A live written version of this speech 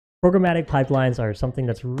Programmatic pipelines are something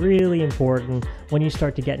that's really important when you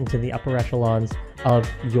start to get into the upper echelons of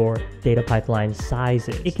your data pipeline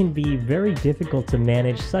sizes. It can be very difficult to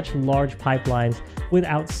manage such large pipelines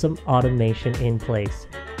without some automation in place.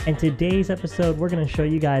 In today's episode, we're going to show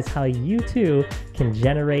you guys how you too can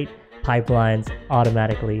generate pipelines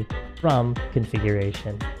automatically from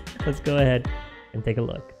configuration. Let's go ahead and take a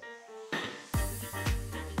look.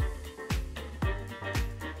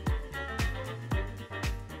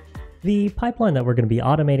 The pipeline that we're going to be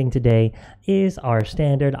automating today is our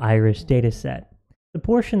standard iris dataset. The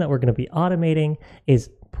portion that we're going to be automating is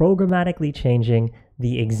programmatically changing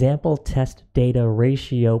the example test data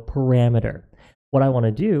ratio parameter. What I want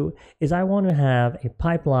to do is I want to have a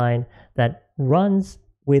pipeline that runs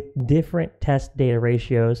with different test data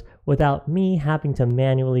ratios without me having to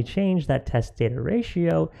manually change that test data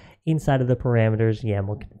ratio inside of the parameters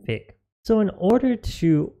YAML config. So in order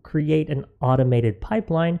to create an automated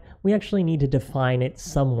pipeline, we actually need to define it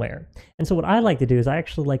somewhere. And so what I like to do is I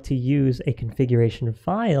actually like to use a configuration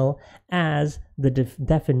file as the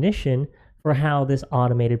definition for how this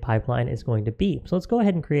automated pipeline is going to be. So let's go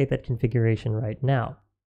ahead and create that configuration right now.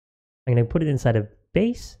 I'm going to put it inside of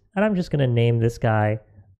base, and I'm just going to name this guy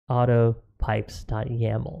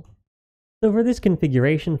autopipes.yaml. So for this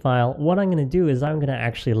configuration file, what I'm going to do is I'm going to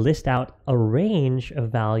actually list out a range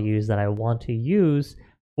of values that I want to use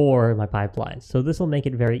for my pipelines. So this will make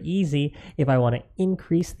it very easy if I want to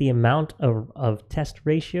increase the amount of test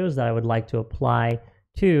ratios that I would like to apply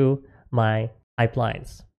to my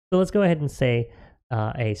pipelines. So let's go ahead and say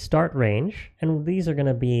a start range, and these are going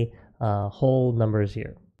to be whole numbers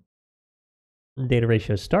here. Data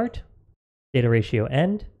ratio start, data ratio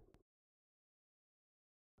end.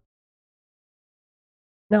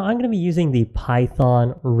 Now I'm going to be using the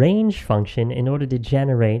Python range function in order to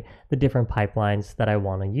generate the different pipelines that I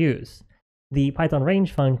want to use. The Python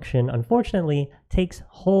range function, unfortunately, takes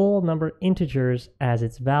whole number integers as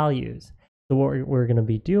its values. So what we're going to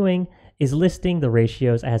be doing is listing the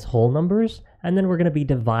ratios as whole numbers, and then we're going to be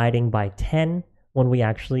dividing by 10 when we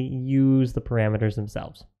actually use the parameters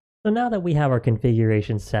themselves. So now that we have our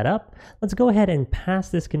configuration set up, let's go ahead and pass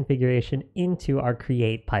this configuration into our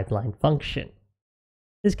create pipeline function.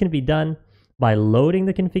 This can be done by loading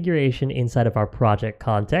the configuration inside of our project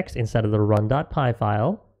context, inside of the run.py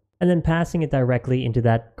file, and then passing it directly into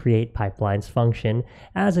that create pipelines function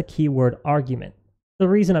as a keyword argument. The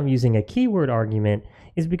reason I'm using a keyword argument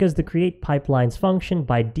is because the create pipelines function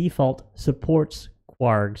by default supports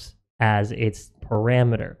kwargs as its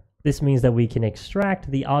parameter. This means that we can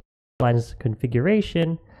extract the pipelines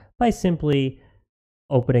configuration by simply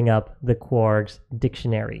opening up the kwargs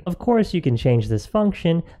dictionary. Of course, you can change this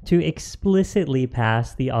function to explicitly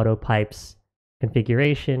pass the autopipes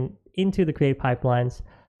configuration into the create pipelines,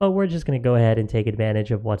 but we're just going to go ahead and take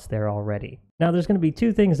advantage of what's there already. Now, there's going to be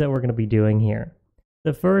two things that we're going to be doing here.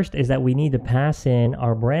 The first is that we need to pass in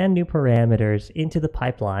our brand new parameters into the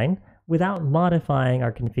pipeline without modifying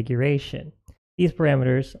our configuration. These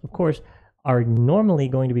parameters, of course, are normally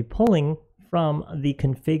going to be pulling from the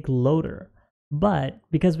config loader. But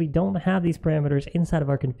because we don't have these parameters inside of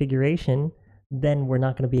our configuration, then we're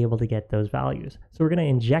not going to be able to get those values. So we're going to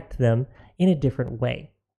inject them in a different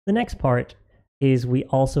way. The next part is we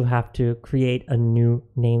also have to create a new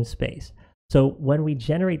namespace. So when we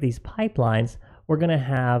generate these pipelines, we're going to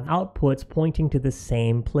have outputs pointing to the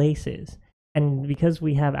same places. And because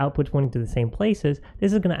we have outputs pointing to the same places,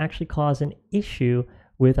 this is going to actually cause an issue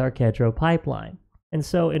with our Kedro pipeline. And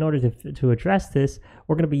so in order to address this,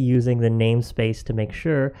 we're going to be using the namespace to make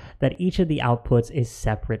sure that each of the outputs is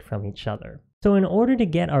separate from each other. So in order to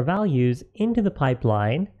get our values into the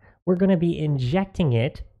pipeline, we're going to be injecting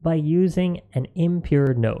it by using an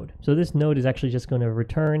impure node. So this node is actually just going to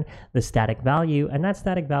return the static value, and that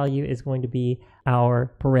static value is going to be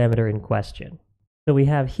our parameter in question. So we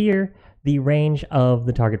have here the range of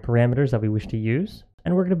the target parameters that we wish to use,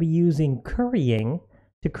 and we're going to be using currying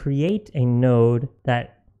to create a node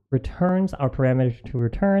that returns our parameter to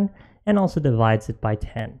return and also divides it by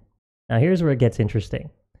 10. Now here's where it gets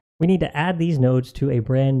interesting. We need to add these nodes to a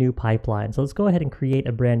brand new pipeline. So let's go ahead and create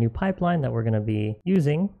a brand new pipeline that we're going to be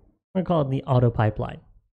using. We're going to call it the auto pipeline.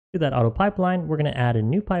 To that auto pipeline, we're going to add a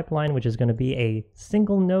new pipeline, which is going to be a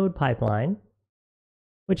single node pipeline,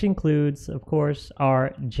 which includes, of course,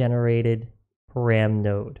 our generated param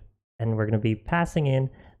node. And we're going to be passing in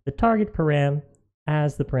the target param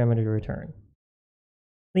as the parameter to return.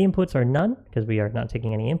 The inputs are none because we are not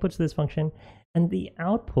taking any inputs to this function, and the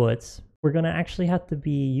outputs, we're going to actually have to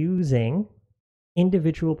be using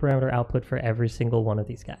individual parameter output for every single one of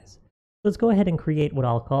these guys. Let's go ahead and create what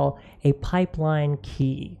I'll call a pipeline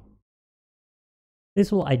key.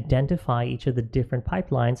 This will identify each of the different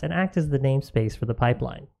pipelines and act as the namespace for the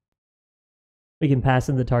pipeline. We can pass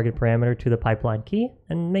in the target parameter to the pipeline key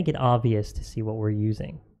and make it obvious to see what we're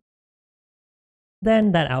using.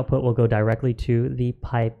 Then that output will go directly to the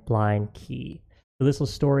pipeline key. So this will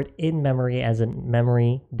store it in memory as a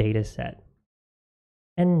memory data set.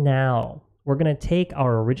 And now we're going to take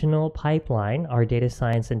our original pipeline, our data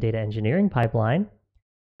science and data engineering pipeline,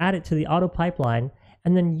 add it to the auto pipeline,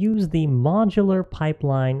 and then use the modular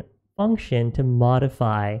pipeline function to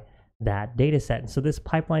modify that data set. And so this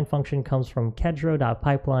pipeline function comes from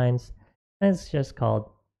Kedro.pipelines, and it's just called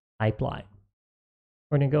pipeline.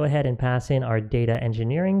 We're going to go ahead and pass in our data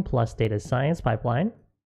engineering plus data science pipeline.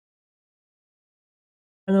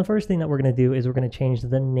 And the first thing that we're going to do is we're going to change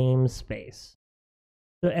the namespace.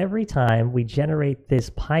 So every time we generate this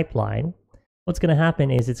pipeline, what's going to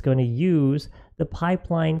happen is it's going to use the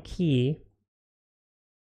pipeline key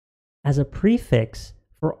as a prefix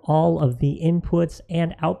for all of the inputs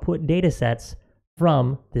and output data sets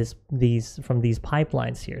from these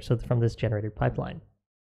pipelines here, so from this generated pipeline.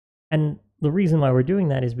 And the reason why we're doing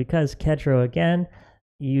that is because Kedro, again,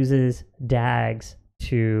 uses DAGs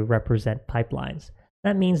to represent pipelines.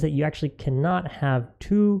 That means that you actually cannot have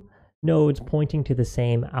two nodes pointing to the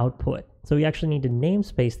same output. So we actually need to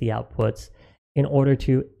namespace the outputs in order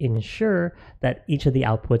to ensure that each of the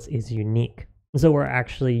outputs is unique. So we're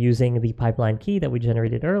actually using the pipeline key that we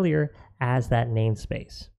generated earlier as that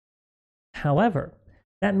namespace. However,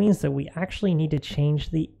 that means that we actually need to change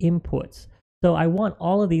the inputs. So I want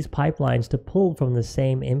all of these pipelines to pull from the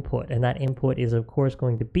same input, and that input is of course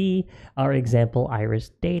going to be our example iris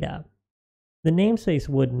data. The namespace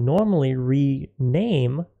would normally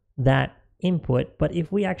rename that input, but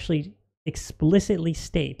if we actually explicitly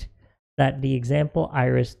state that the example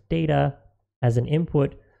iris data as an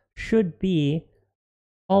input should be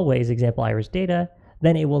always example iris data,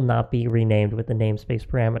 then it will not be renamed with the namespace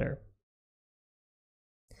parameter.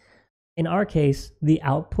 In our case, the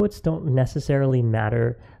outputs don't necessarily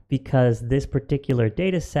matter because this particular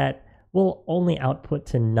data set will only output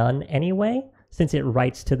to none anyway, since it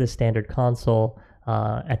writes to the standard console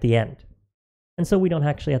at the end. And so we don't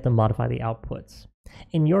actually have to modify the outputs.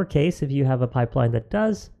 In your case, if you have a pipeline that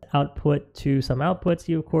does output to some outputs,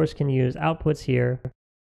 you of course can use outputs here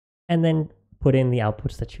and then put in the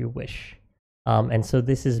outputs that you wish. And so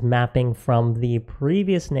this is mapping from the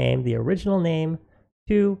previous name, the original name,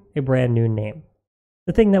 to a brand new name.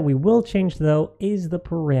 The thing that we will change though is the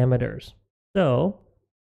parameters. So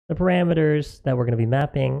the parameters that we're going to be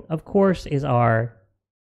mapping, of course, is our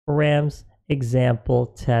params example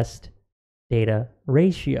test data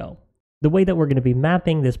ratio. The way that we're going to be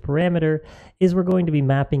mapping this parameter is we're going to be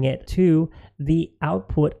mapping it to the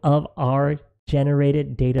output of our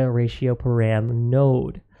generated data ratio param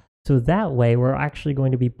node. So that way we're actually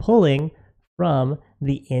going to be pulling from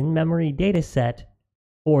the in-memory data set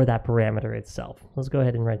for that parameter itself. Let's go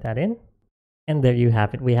ahead and write that in. And there you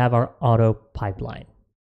have it. We have our auto pipeline.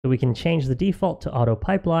 So we can change the default to auto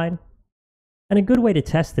pipeline. And a good way to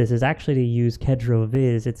test this is actually to use Kedro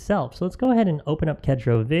Viz itself. So let's go ahead and open up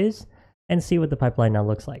Kedro Viz and see what the pipeline now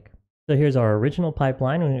looks like. So here's our original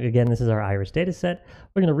pipeline. And again, this is our iris data set.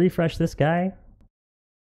 We're going to refresh this guy.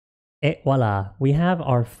 Et voila, we have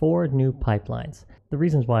our 4 new pipelines. The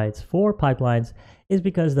reasons why it's 4 pipelines is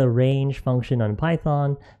because the range function on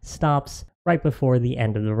Python stops right before the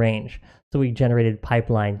end of the range. So we generated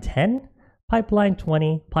pipeline 10, pipeline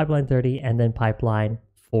 20, pipeline 30, and then pipeline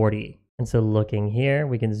 40. And so looking here,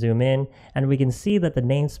 we can zoom in and we can see that the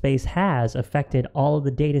namespace has affected all of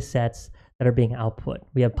the data sets that are being output.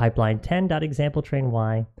 We have pipeline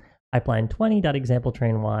 10.ExampleTrainY, pipeline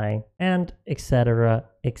 20.ExampleTrainY, and etc.,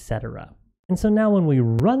 etc. And so now when we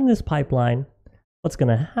run this pipeline, what's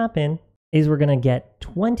going to happen is we're going to get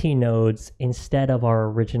 20 nodes instead of our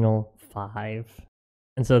original 5.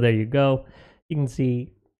 And so there you go. You can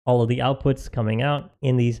see all of the outputs coming out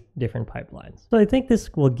in these different pipelines. So I think this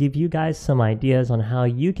will give you guys some ideas on how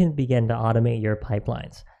you can begin to automate your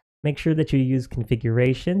pipelines. Make sure that you use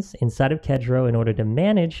configurations inside of Kedro in order to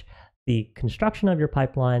manage the construction of your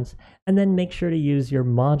pipelines, and then make sure to use your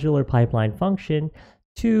modular pipeline function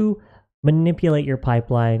to manipulate your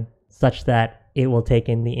pipeline such that it will take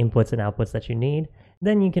in the inputs and outputs that you need.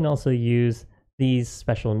 Then you can also use these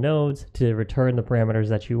special nodes to return the parameters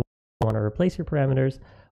that you want to replace your parameters,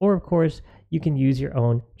 or of course, you can use your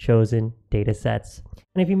own chosen data sets.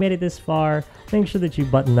 And if you made it this far, make sure that you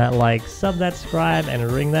button that like, sub that subscribe,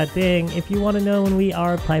 and ring that ding if you want to know when we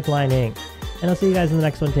are pipelining. And I'll see you guys in the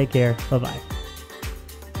next one. Take care. Bye-bye.